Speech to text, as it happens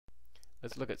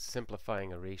Let's look at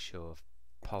simplifying a ratio of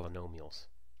polynomials.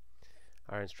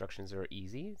 Our instructions are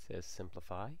easy. It says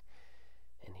simplify.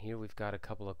 And here we've got a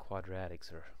couple of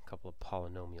quadratics, or a couple of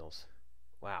polynomials.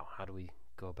 Wow, how do we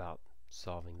go about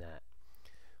solving that?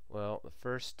 Well, the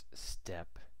first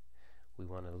step, we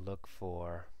want to look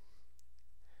for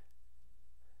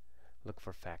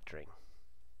factoring.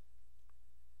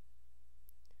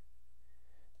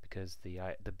 Because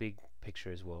the big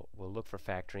picture is we'll look for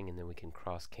factoring, and then we can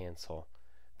cross cancel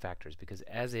factors, because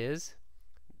as is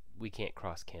we can't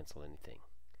cross cancel anything.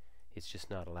 It's just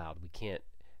not allowed. We can't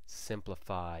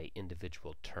simplify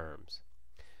individual terms.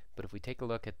 But if we take a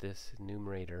look at this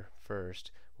numerator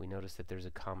first, we notice that there's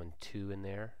a common 2 in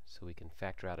there, so we can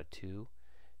factor out a 2,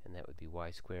 and that would be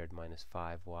y squared minus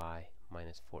 5y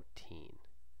minus 14.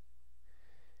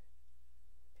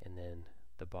 And then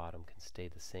the bottom can stay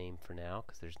the same for now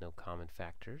because there's no common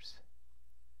factors.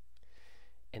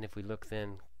 And if we look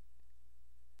then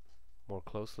more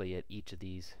closely at each of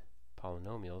these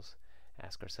polynomials,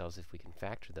 ask ourselves if we can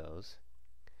factor those,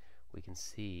 we can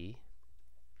see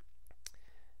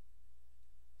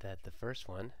that the first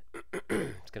one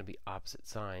is going to be opposite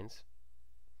signs,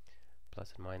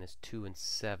 plus and minus 2 and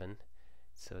 7,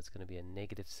 so it's going to be a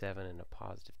negative 7 and a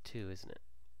positive 2, isn't it?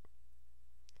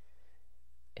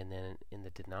 And then in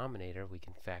the denominator we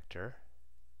can factor,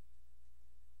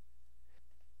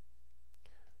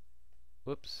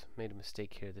 whoops, made a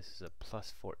mistake here, this is a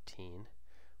plus 14,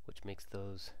 which makes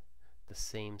those the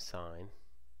same sign.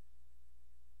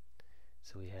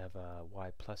 So we have a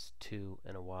y plus 2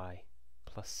 and a y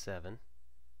plus 7.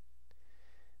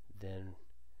 Then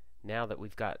now that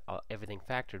we've got everything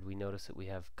factored, we notice that we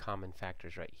have common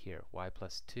factors right here, y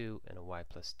plus 2 and a y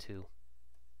plus 2.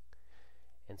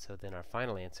 And so then our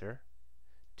final answer,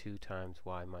 2 times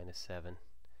y minus 7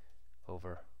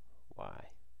 over y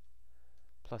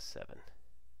plus 7.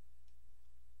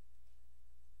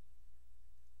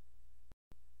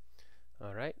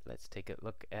 Alright, let's take a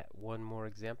look at one more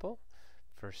example.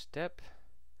 First step,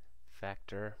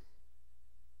 factor.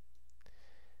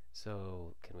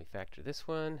 So can we factor this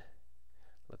one?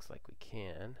 Looks like we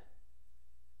can.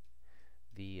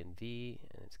 V and V,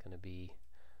 and it's going to be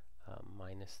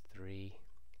minus 3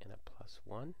 and a plus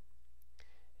 1.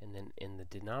 And then in the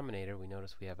denominator we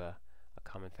notice we have a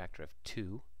common factor of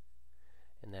 2,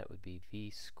 and that would be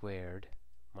v squared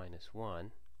minus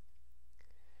 1.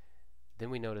 Then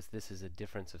we notice this is a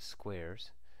difference of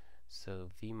squares,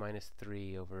 so v minus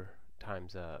 3 over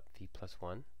times v plus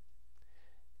 1.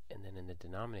 And then in the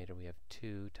denominator we have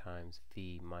 2 times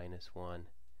v minus 1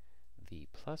 v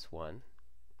plus 1.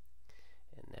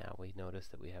 And now we notice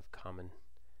that we have common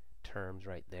terms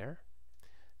right there.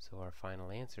 So our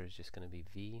final answer is just going to be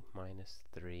v minus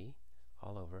 3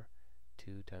 all over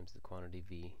 2 times the quantity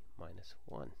v minus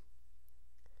 1.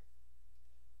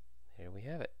 There we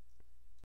have it.